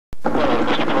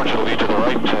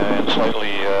right and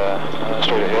slightly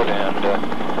straight ahead, and I'll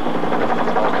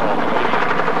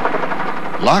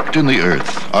come. Locked in the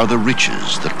earth are the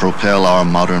riches that propel our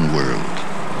modern world.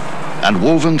 And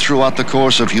woven throughout the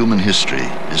course of human history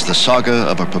is the saga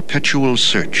of a perpetual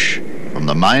search from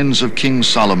the mines of King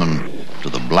Solomon to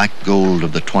the black gold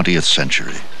of the 20th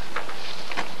century.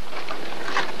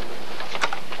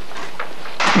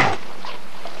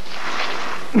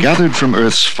 Gathered from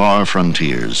Earth's far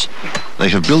frontiers, they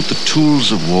have built the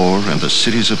tools of war and the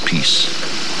cities of peace.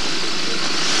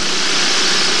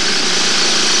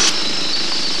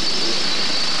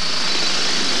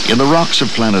 In the rocks of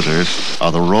planet Earth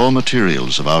are the raw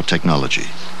materials of our technology,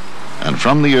 and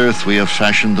from the Earth we have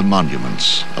fashioned the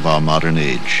monuments of our modern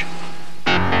age.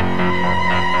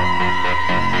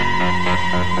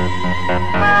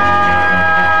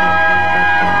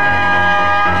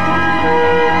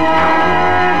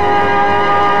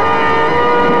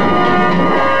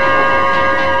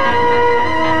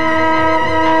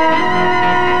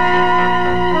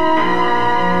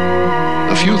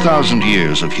 A few thousand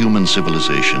years of human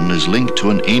civilization is linked to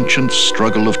an ancient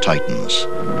struggle of titans,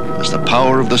 as the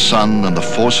power of the sun and the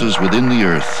forces within the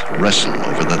earth wrestle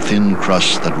over the thin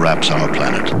crust that wraps our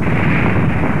planet.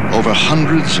 Over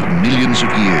hundreds of millions of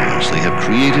years, they have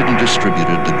created and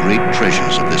distributed the great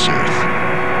treasures of this earth.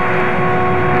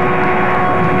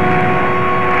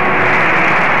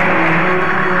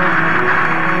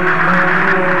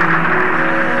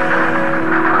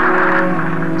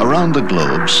 Around the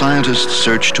globe, scientists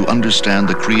search to understand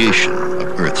the creation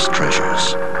of Earth's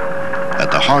treasures.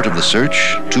 At the heart of the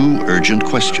search, two urgent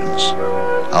questions.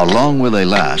 How long will they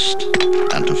last?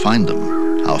 And to find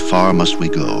them, how far must we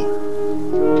go?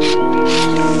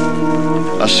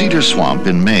 A cedar swamp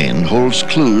in Maine holds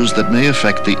clues that may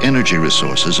affect the energy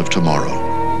resources of tomorrow.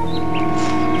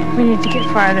 We need to get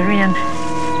farther in.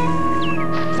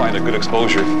 Find a good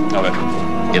exposure of it.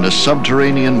 In a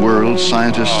subterranean world,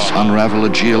 scientists unravel a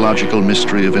geological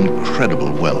mystery of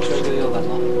incredible wealth.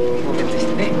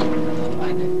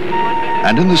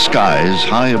 And in the skies,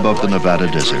 high above the Nevada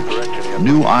desert,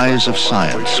 new eyes of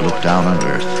science look down on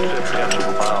Earth.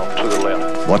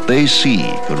 What they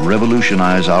see could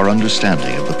revolutionize our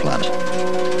understanding of the planet.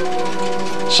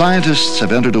 Scientists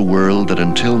have entered a world that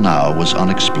until now was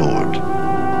unexplored.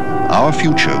 Our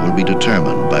future will be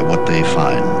determined by what they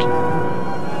find.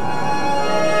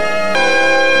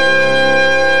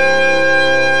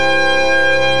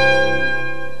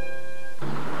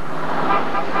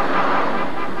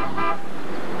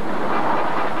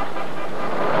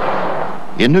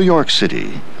 In New York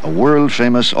City, a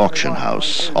world-famous auction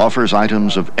house offers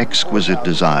items of exquisite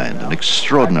design and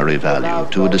extraordinary value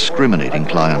to a discriminating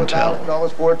clientele.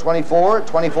 For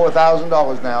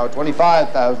 $24,000 now,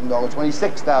 $25,000,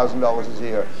 $26,000 is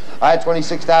here. I had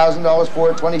 $26,000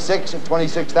 for it, 26 at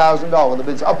 $26,000. The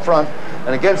bid's up front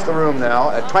and against the room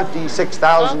now at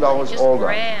 $26,000 all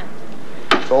done.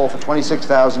 Sold for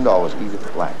 $26,000,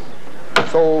 Edith Black.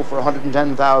 Sold for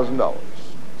 $110,000.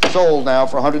 Sold now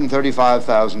for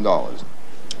 $135,000.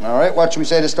 All right, what should we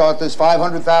say to start this?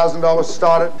 $500,000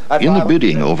 started at In the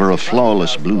bidding over a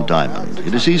flawless blue diamond,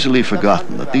 it is easily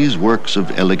forgotten that these works of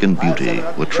elegant beauty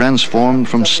were transformed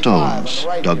from stones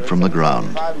dug from the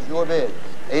ground. Your bid.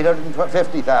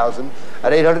 $850,000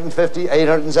 at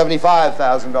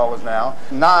 $875,000 now.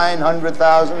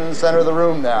 $900,000 in the center of the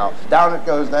room now. Down it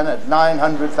goes then at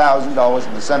 $900,000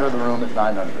 in the center of the room at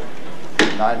 900.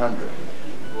 900.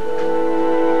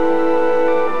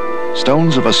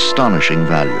 Stones of astonishing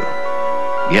value,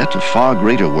 yet of far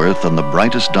greater worth than the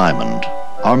brightest diamond,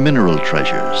 are mineral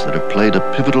treasures that have played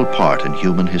a pivotal part in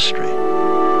human history.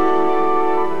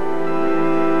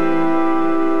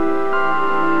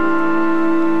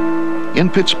 In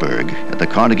Pittsburgh, at the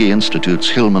Carnegie Institute's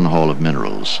Hillman Hall of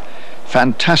Minerals,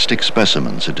 fantastic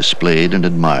specimens are displayed and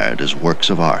admired as works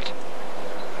of art.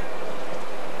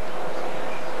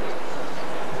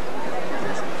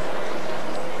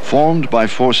 Formed by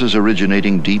forces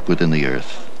originating deep within the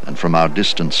earth and from our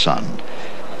distant sun,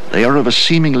 they are of a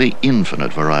seemingly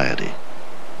infinite variety.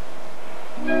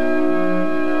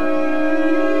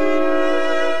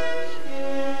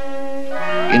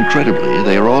 Incredibly,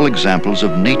 they are all examples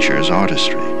of nature's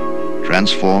artistry,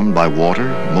 transformed by water,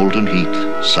 molten heat,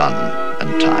 sun,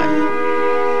 and time.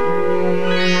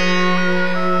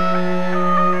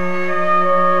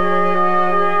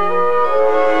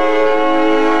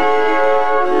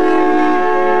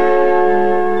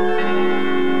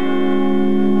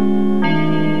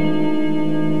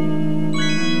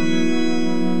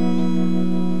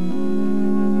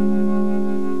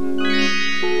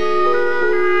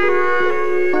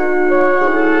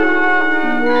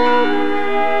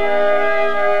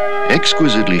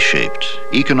 Exquisitely shaped,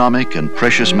 economic and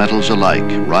precious metals alike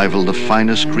rival the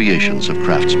finest creations of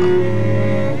craftsmen.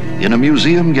 In a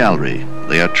museum gallery,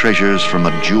 they are treasures from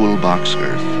a jewel box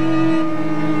earth.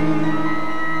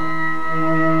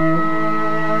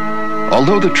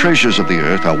 Although the treasures of the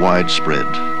earth are widespread,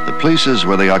 the places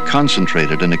where they are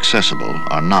concentrated and accessible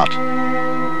are not.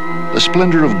 The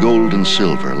splendor of gold and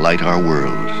silver light our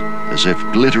world, as if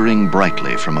glittering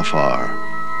brightly from afar.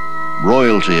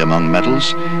 Royalty among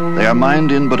metals, they are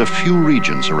mined in but a few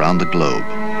regions around the globe.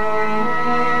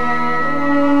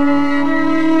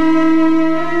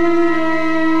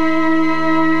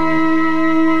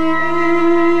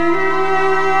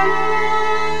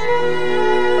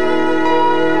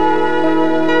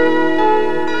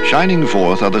 Shining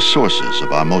forth are the sources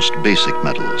of our most basic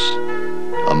metals.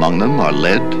 Among them are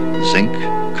lead, zinc,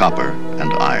 copper,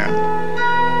 and iron.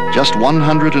 Just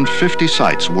 150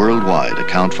 sites worldwide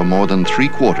account for more than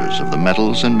 3/4 of the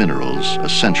metals and minerals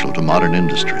essential to modern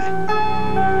industry.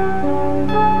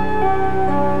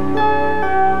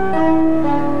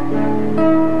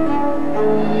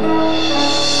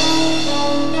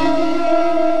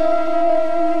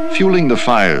 Fueling the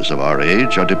fires of our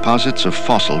age are deposits of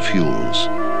fossil fuels.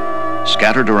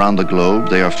 Scattered around the globe,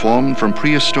 they are formed from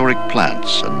prehistoric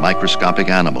plants and microscopic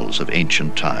animals of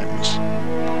ancient times.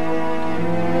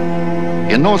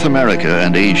 In North America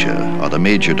and Asia are the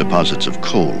major deposits of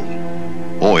coal.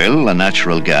 Oil and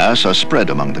natural gas are spread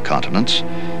among the continents,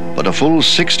 but a full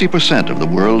 60% of the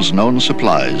world's known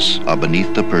supplies are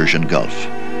beneath the Persian Gulf.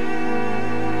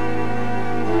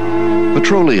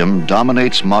 Petroleum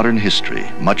dominates modern history,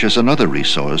 much as another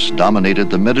resource dominated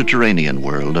the Mediterranean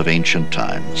world of ancient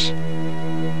times.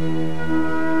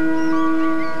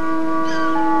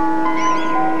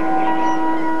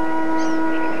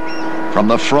 From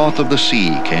the froth of the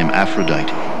sea came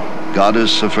Aphrodite,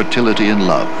 goddess of fertility and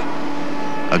love.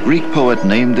 A Greek poet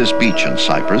named this beach in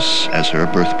Cyprus as her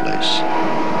birthplace.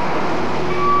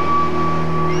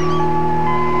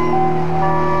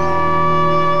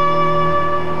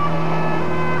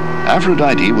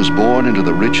 Aphrodite was born into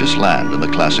the richest land in the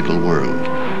classical world,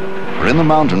 for in the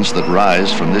mountains that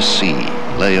rise from this sea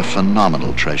lay a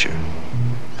phenomenal treasure,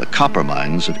 the copper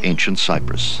mines of ancient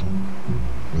Cyprus.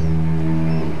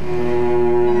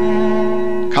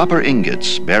 Copper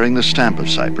ingots bearing the stamp of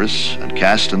Cyprus and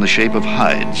cast in the shape of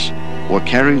hides were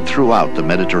carried throughout the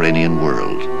Mediterranean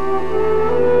world.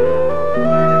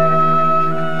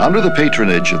 Under the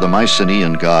patronage of the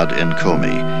Mycenaean god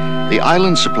Enkomi, the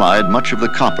island supplied much of the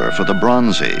copper for the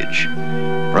Bronze Age.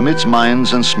 From its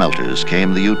mines and smelters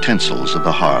came the utensils of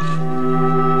the hearth.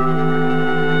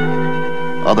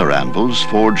 Other anvils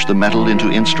forged the metal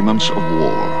into instruments of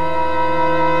war.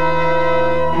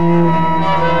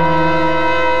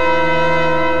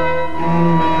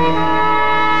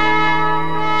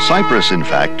 Cyprus, in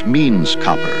fact, means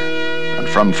copper, and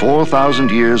from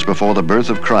 4,000 years before the birth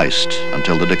of Christ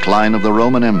until the decline of the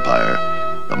Roman Empire,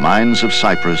 the mines of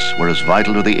Cyprus were as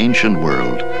vital to the ancient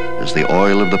world as the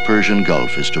oil of the Persian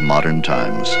Gulf is to modern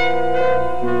times.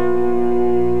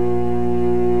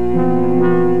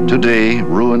 Today,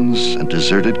 ruins and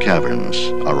deserted caverns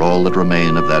are all that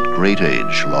remain of that great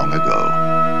age long ago.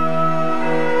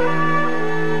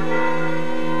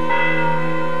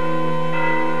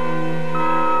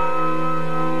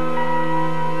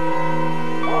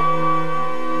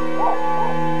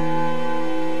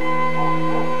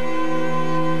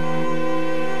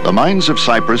 The mines of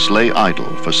Cyprus lay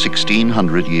idle for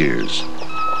 1,600 years.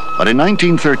 But in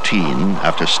 1913,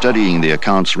 after studying the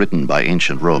accounts written by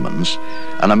ancient Romans,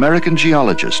 an American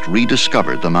geologist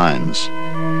rediscovered the mines.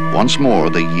 Once more,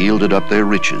 they yielded up their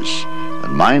riches,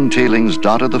 and mine tailings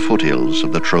dotted the foothills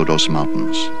of the Troodos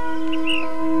Mountains.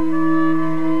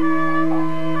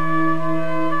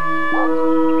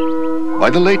 By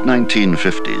the late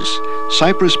 1950s,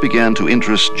 Cyprus began to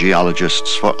interest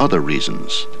geologists for other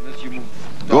reasons.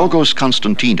 Gorgos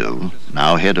Constantinou,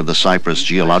 now head of the Cyprus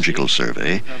Geological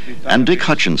Survey, and Dick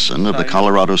Hutchinson of the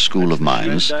Colorado School of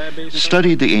Mines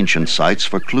studied the ancient sites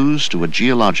for clues to a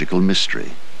geological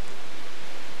mystery.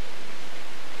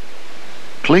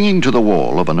 Clinging to the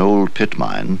wall of an old pit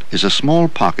mine is a small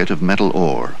pocket of metal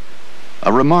ore,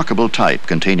 a remarkable type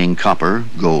containing copper,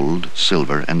 gold,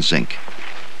 silver, and zinc.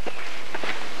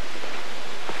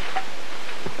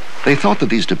 They thought that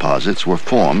these deposits were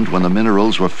formed when the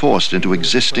minerals were forced into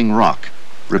existing rock,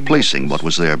 replacing what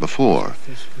was there before.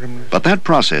 But that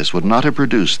process would not have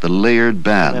produced the layered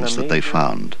bands that they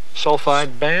found.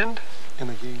 Sulfide band.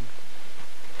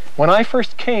 When I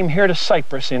first came here to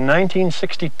Cyprus in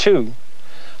 1962,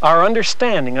 our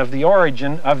understanding of the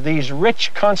origin of these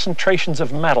rich concentrations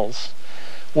of metals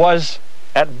was,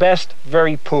 at best,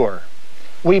 very poor.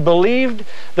 We believed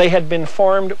they had been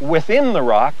formed within the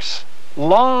rocks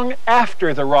long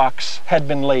after the rocks had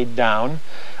been laid down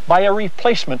by a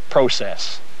replacement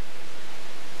process.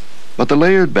 But the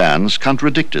layered bands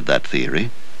contradicted that theory,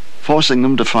 forcing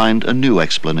them to find a new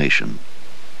explanation.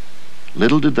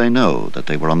 Little did they know that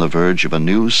they were on the verge of a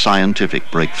new scientific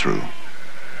breakthrough.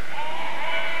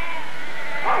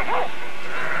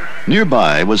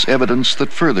 Nearby was evidence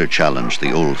that further challenged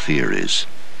the old theories.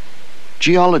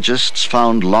 Geologists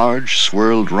found large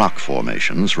swirled rock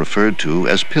formations referred to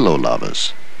as pillow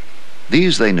lavas.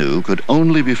 These, they knew, could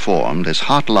only be formed as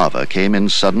hot lava came in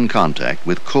sudden contact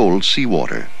with cold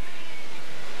seawater.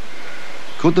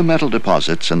 Could the metal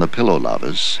deposits in the pillow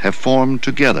lavas have formed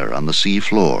together on the sea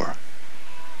floor?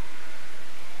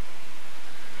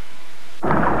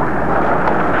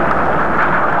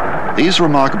 These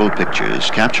remarkable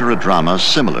pictures capture a drama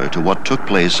similar to what took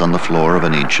place on the floor of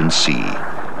an ancient sea.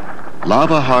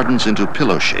 Lava hardens into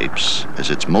pillow shapes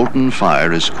as its molten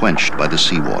fire is quenched by the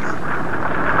seawater.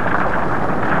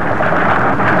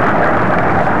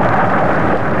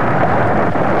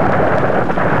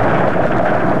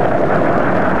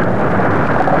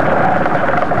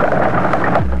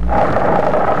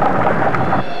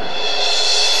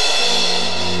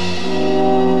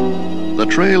 The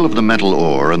trail of the metal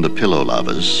ore and the pillow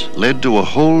lavas led to a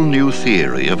whole new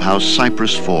theory of how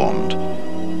Cyprus formed,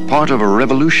 part of a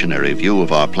revolutionary view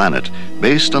of our planet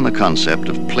based on the concept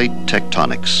of plate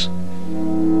tectonics.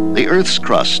 The Earth's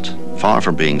crust, far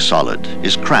from being solid,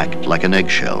 is cracked like an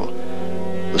eggshell.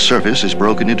 The surface is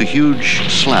broken into huge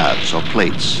slabs or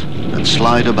plates that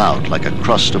slide about like a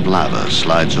crust of lava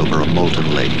slides over a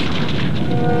molten lake.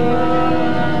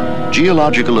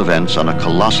 Geological events on a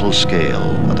colossal scale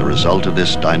are the result of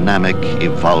this dynamic,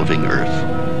 evolving Earth.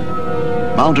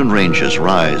 Mountain ranges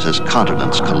rise as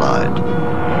continents collide.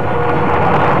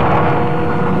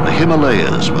 The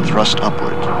Himalayas were thrust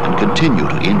upward and continue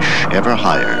to inch ever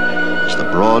higher as the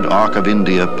broad arc of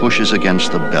India pushes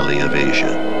against the belly of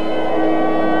Asia.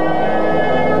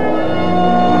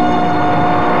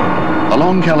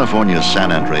 Along California's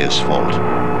San Andreas Fault,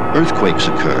 earthquakes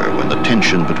occur when the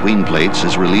tension between plates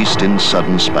is released in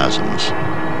sudden spasms.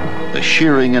 The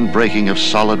shearing and breaking of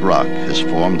solid rock has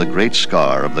formed the great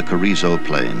scar of the Carrizo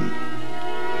Plain.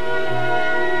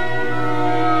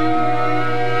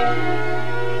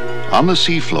 On the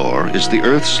seafloor is the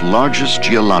Earth's largest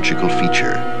geological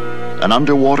feature, an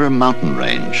underwater mountain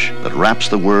range that wraps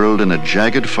the world in a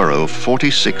jagged furrow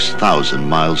 46,000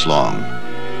 miles long.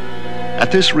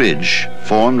 At this ridge,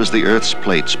 formed as the Earth's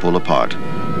plates pull apart,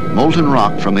 molten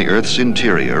rock from the Earth's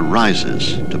interior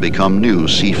rises to become new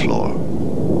seafloor.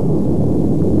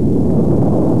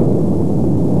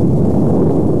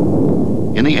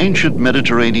 In the ancient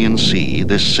Mediterranean Sea,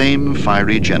 this same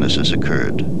fiery genesis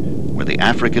occurred, where the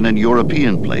African and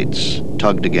European plates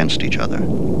tugged against each other.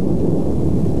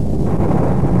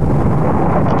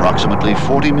 Approximately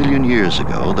 40 million years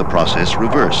ago, the process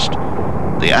reversed.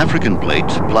 The African plate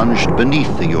plunged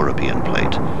beneath the European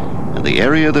plate, and the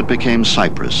area that became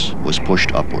Cyprus was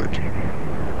pushed upward.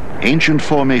 Ancient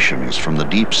formations from the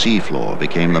deep sea floor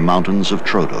became the mountains of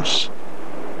Troodos.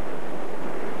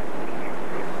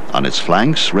 On its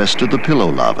flanks rested the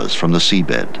pillow lavas from the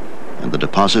seabed and the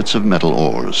deposits of metal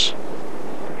ores.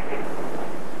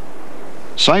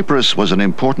 Cyprus was an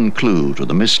important clue to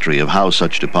the mystery of how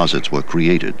such deposits were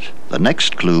created. The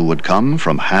next clue would come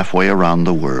from halfway around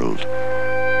the world.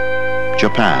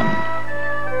 Japan.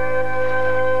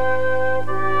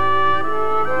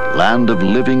 Land of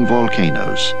living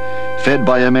volcanoes, fed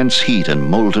by immense heat and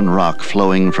molten rock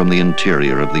flowing from the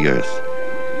interior of the Earth.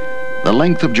 The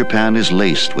length of Japan is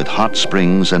laced with hot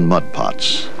springs and mud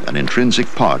pots, an intrinsic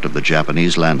part of the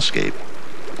Japanese landscape.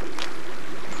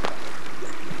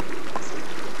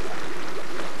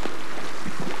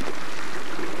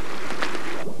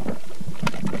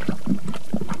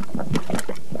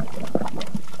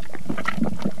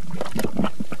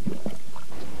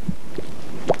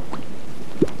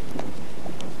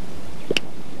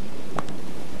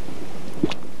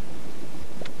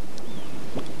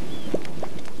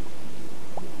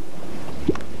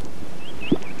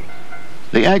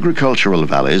 The agricultural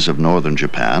valleys of northern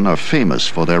Japan are famous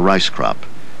for their rice crop,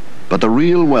 but the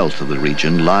real wealth of the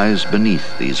region lies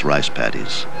beneath these rice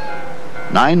paddies.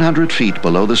 900 feet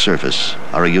below the surface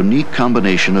are a unique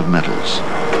combination of metals.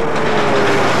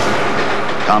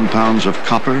 Compounds of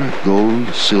copper, gold,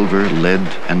 silver, lead,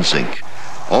 and zinc,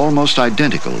 almost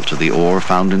identical to the ore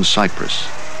found in Cyprus.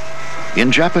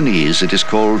 In Japanese, it is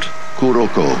called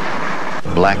kuroko,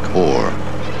 black ore.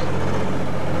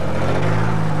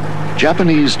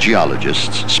 Japanese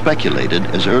geologists speculated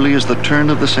as early as the turn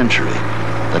of the century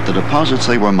that the deposits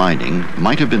they were mining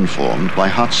might have been formed by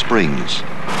hot springs.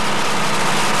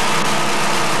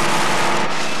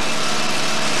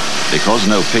 Because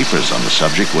no papers on the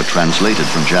subject were translated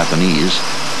from Japanese,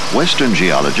 Western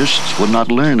geologists would not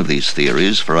learn of these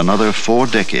theories for another 4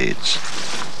 decades.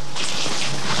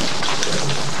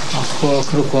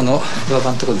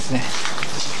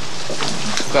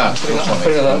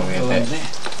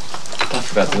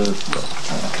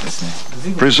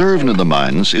 Preserved in the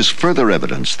mines is further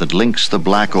evidence that links the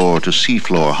black ore to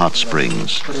seafloor hot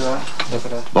springs.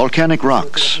 Volcanic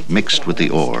rocks mixed with the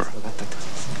ore.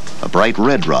 A bright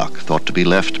red rock thought to be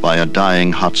left by a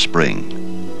dying hot spring.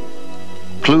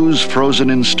 Clues frozen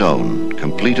in stone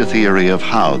complete a theory of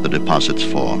how the deposits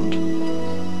formed.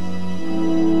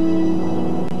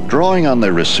 Drawing on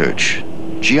their research,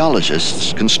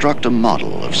 geologists construct a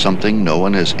model of something no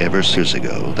one has ever seen. Years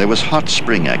ago, there was hot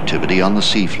spring activity on the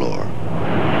seafloor.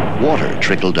 Water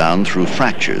trickled down through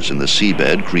fractures in the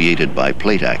seabed created by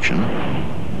plate action,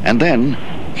 and then,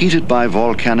 heated by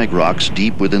volcanic rocks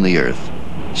deep within the earth,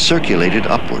 circulated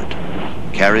upward,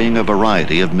 carrying a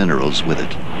variety of minerals with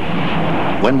it.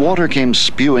 When water came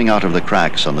spewing out of the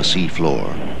cracks on the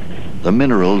seafloor, the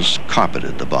minerals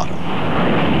carpeted the bottom.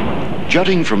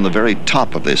 Jutting from the very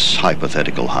top of this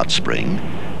hypothetical hot spring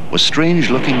was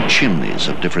strange-looking chimneys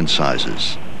of different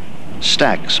sizes,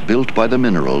 stacks built by the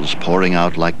minerals pouring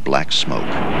out like black smoke.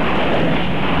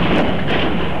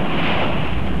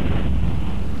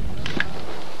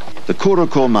 The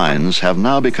Curacao mines have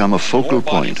now become a focal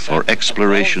point for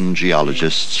exploration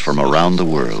geologists from around the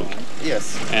world.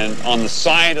 Yes. And on the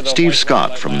side of the Steve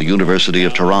Scott from the University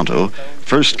of Toronto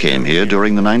first came here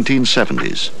during the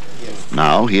 1970s.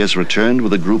 Now he has returned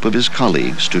with a group of his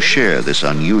colleagues to share this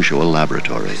unusual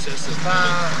laboratory.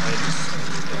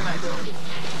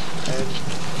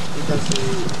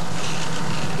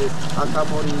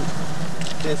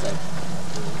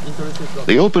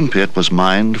 The open pit was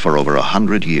mined for over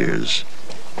 100 years.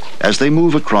 As they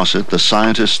move across it, the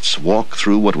scientists walk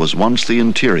through what was once the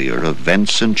interior of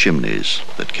vents and chimneys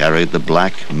that carried the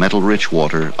black, metal-rich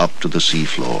water up to the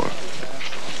seafloor.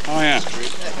 Oh, yeah.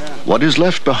 What is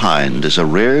left behind is a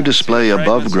rare display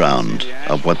above ground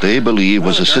of what they believe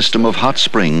was a system of hot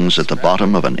springs at the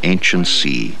bottom of an ancient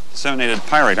sea. Disseminated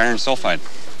pyrite, iron sulfide.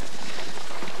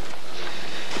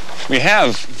 We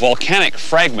have volcanic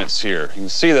fragments here. You can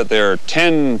see that they're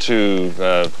 10 to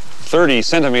 30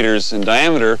 centimeters in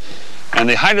diameter, and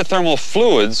the hydrothermal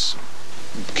fluids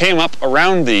came up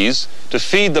around these to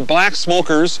feed the black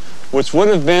smokers, which would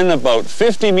have been about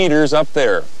 50 meters up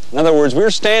there. In other words,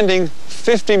 we're standing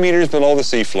 50 meters below the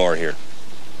seafloor here.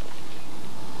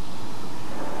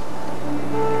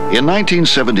 In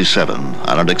 1977,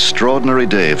 on an extraordinary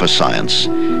day for science,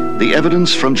 the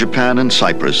evidence from Japan and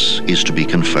Cyprus is to be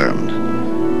confirmed.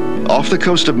 Off the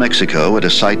coast of Mexico at a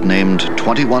site named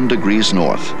 21 degrees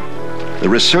north, the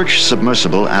research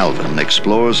submersible Alvin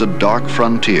explores a dark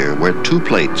frontier where 2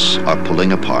 plates are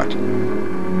pulling apart.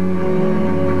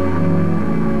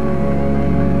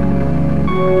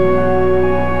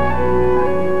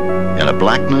 In a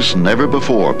blackness never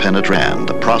before penetrated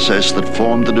the process that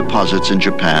formed the deposits in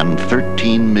Japan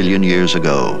 13 million years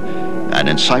ago, and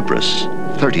in Cyprus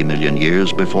 30 million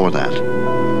years before that.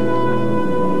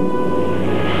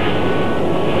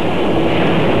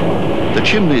 The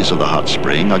chimneys of the hot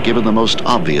spring are given the most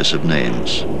obvious of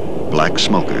names, black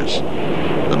smokers.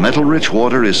 The metal-rich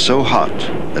water is so hot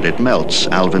that it melts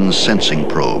Alvin's sensing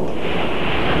probe.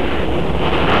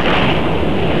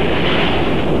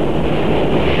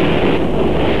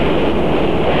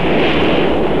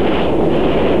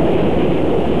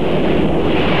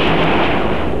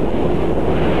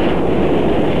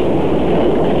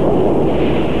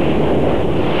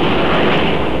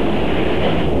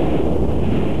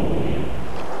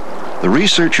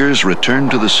 Researchers return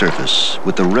to the surface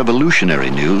with the revolutionary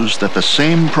news that the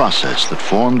same process that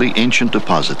formed the ancient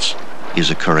deposits is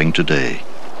occurring today.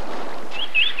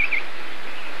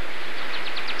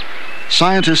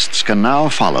 Scientists can now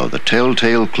follow the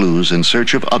telltale clues in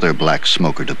search of other black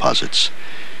smoker deposits.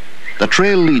 The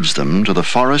trail leads them to the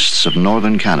forests of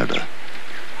northern Canada.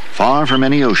 Far from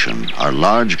any ocean are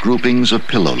large groupings of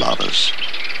pillow lavas.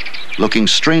 Looking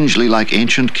strangely like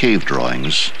ancient cave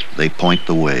drawings, they point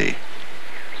the way.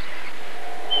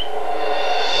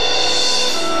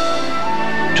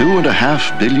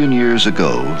 2.5 billion years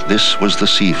ago, this was the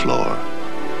seafloor,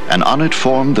 and on it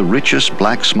formed the richest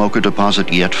black smoker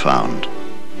deposit yet found,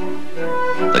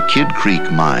 the Kidd Creek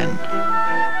Mine.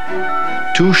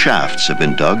 2 shafts have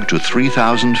been dug to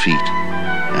 3,000 feet,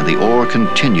 and the ore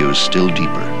continues still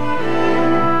deeper.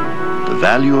 The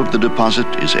value of the deposit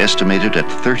is estimated at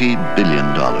 $30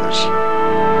 billion.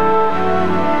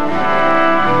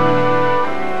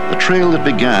 trail that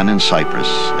began in Cyprus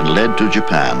and led to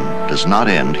Japan does not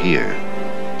end here.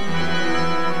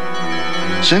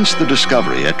 Since the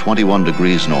discovery at 21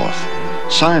 degrees north,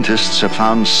 scientists have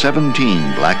found 17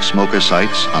 black smoker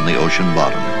sites on the ocean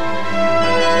bottom.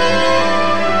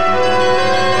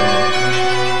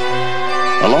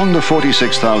 Along the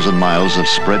 46,000 miles of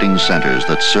spreading centers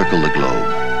that circle the globe,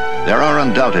 there are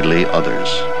undoubtedly others.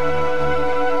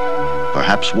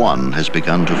 Perhaps one has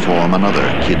begun to form another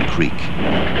Kidd Creek.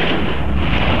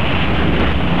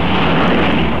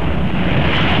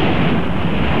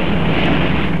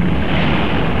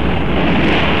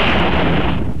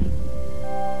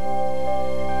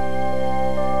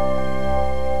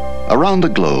 Around the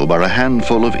globe are a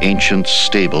handful of ancient,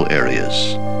 stable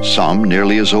areas, some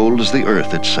nearly as old as the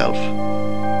Earth itself.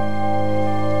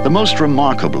 The most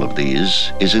remarkable of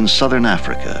these is in southern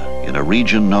Africa, in a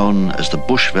region known as the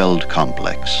Bushveld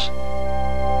Complex.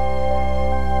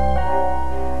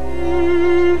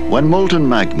 When molten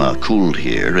magma cooled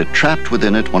here, it trapped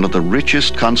within it one of the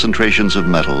richest concentrations of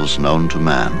metals known to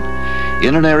man.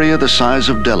 In an area the size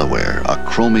of Delaware are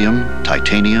chromium,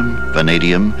 titanium,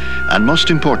 vanadium, and most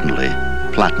importantly,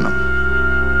 platinum.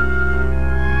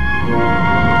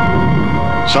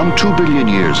 Some 2 billion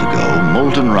years ago,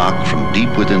 molten rock from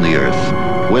deep within the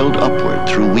Earth welled upward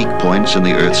through weak points in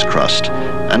the Earth's crust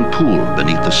and pooled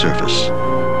beneath the surface.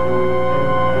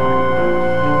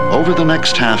 Over the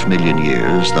next 500,000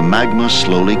 years, the magma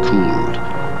slowly cooled,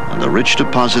 and the rich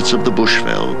deposits of the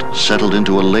Bushveld settled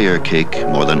into a layer cake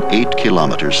more than 8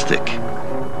 kilometers thick.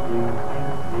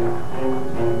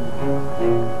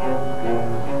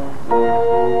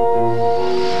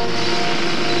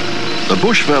 The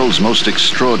Bushveld's most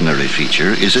extraordinary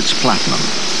feature is its platinum.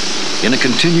 In a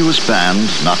continuous band,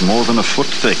 not more than a foot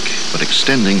thick, but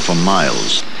extending for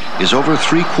miles, is over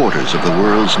 3/4 of the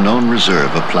world's known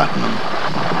reserve of platinum.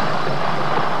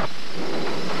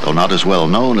 Though not as well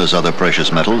known as other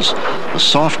precious metals, the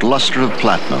soft luster of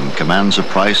platinum commands a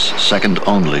price second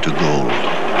only to gold.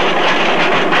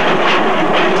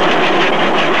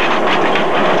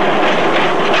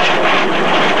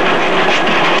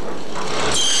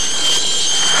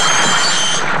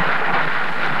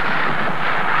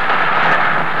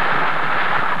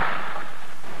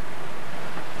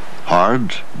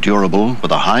 Hard, durable,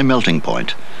 with a high melting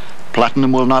point,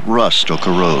 platinum will not rust or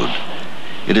corrode.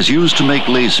 It is used to make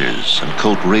lasers and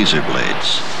coat razor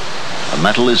blades. The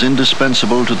metal is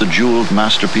indispensable to the jeweled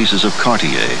masterpieces of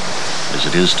Cartier, as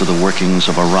it is to the workings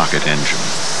of a rocket engine.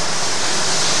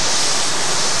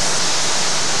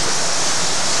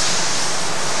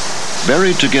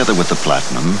 Buried together with the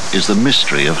platinum is the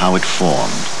mystery of how it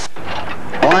formed.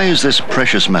 Why is this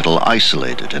precious metal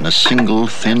isolated in a single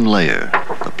thin layer,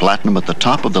 the platinum at the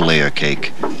top of the layer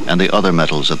cake and the other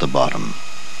metals at the bottom?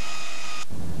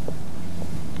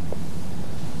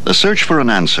 The search for an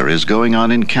answer is going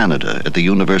on in Canada at the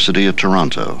University of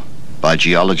Toronto by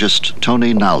geologist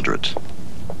Tony Naldrett.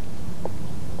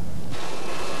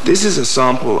 This is a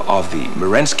sample of the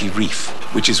Merensky Reef,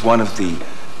 which is one of the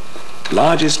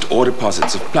largest ore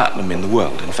deposits of platinum in the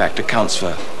world. In fact, accounts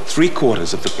for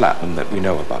 3/4 of the platinum that we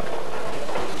know about.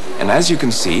 And as you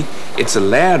can see, it's a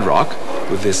layered rock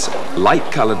with this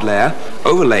light-colored layer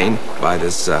overlain by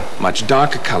this much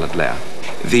darker colored layer.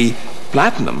 The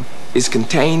platinum is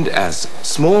contained as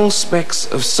small specks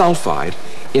of sulfide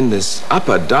in this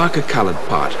upper darker colored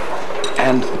part.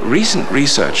 And recent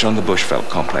research on the Bushveld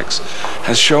complex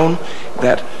has shown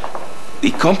that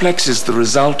the complex is the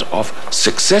result of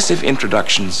successive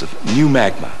introductions of new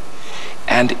magma.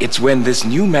 And it's when this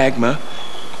new magma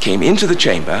came into the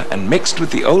chamber and mixed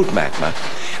with the old magma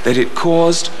that it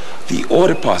caused the ore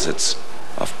deposits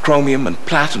of chromium and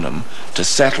platinum to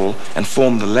settle and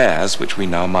form the layers which we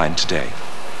now mine today.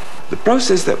 The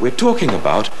process that we're talking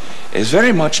about is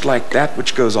very much like that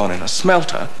which goes on in a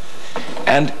smelter,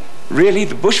 and really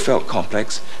the Bushveld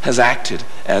complex has acted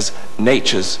as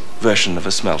nature's version of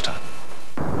a smelter.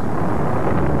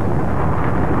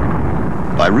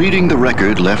 By reading the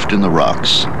record left in the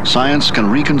rocks, science can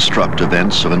reconstruct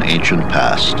events of an ancient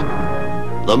past.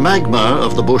 The magma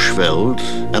of the Bushveld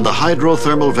and the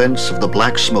hydrothermal vents of the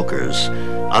Black Smokers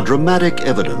are dramatic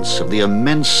evidence of the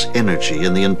immense energy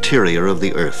in the interior of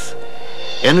the Earth.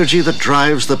 Energy that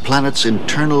drives the planet's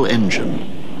internal engine,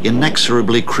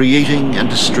 inexorably creating and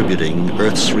distributing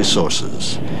Earth's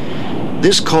resources.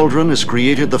 This cauldron has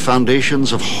created the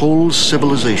foundations of whole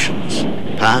civilizations,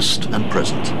 past and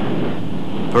present.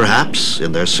 Perhaps,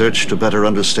 in their search to better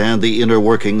understand the inner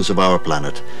workings of our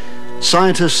planet,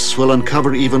 scientists will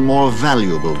uncover even more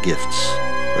valuable gifts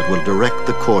that will direct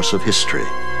the course of history.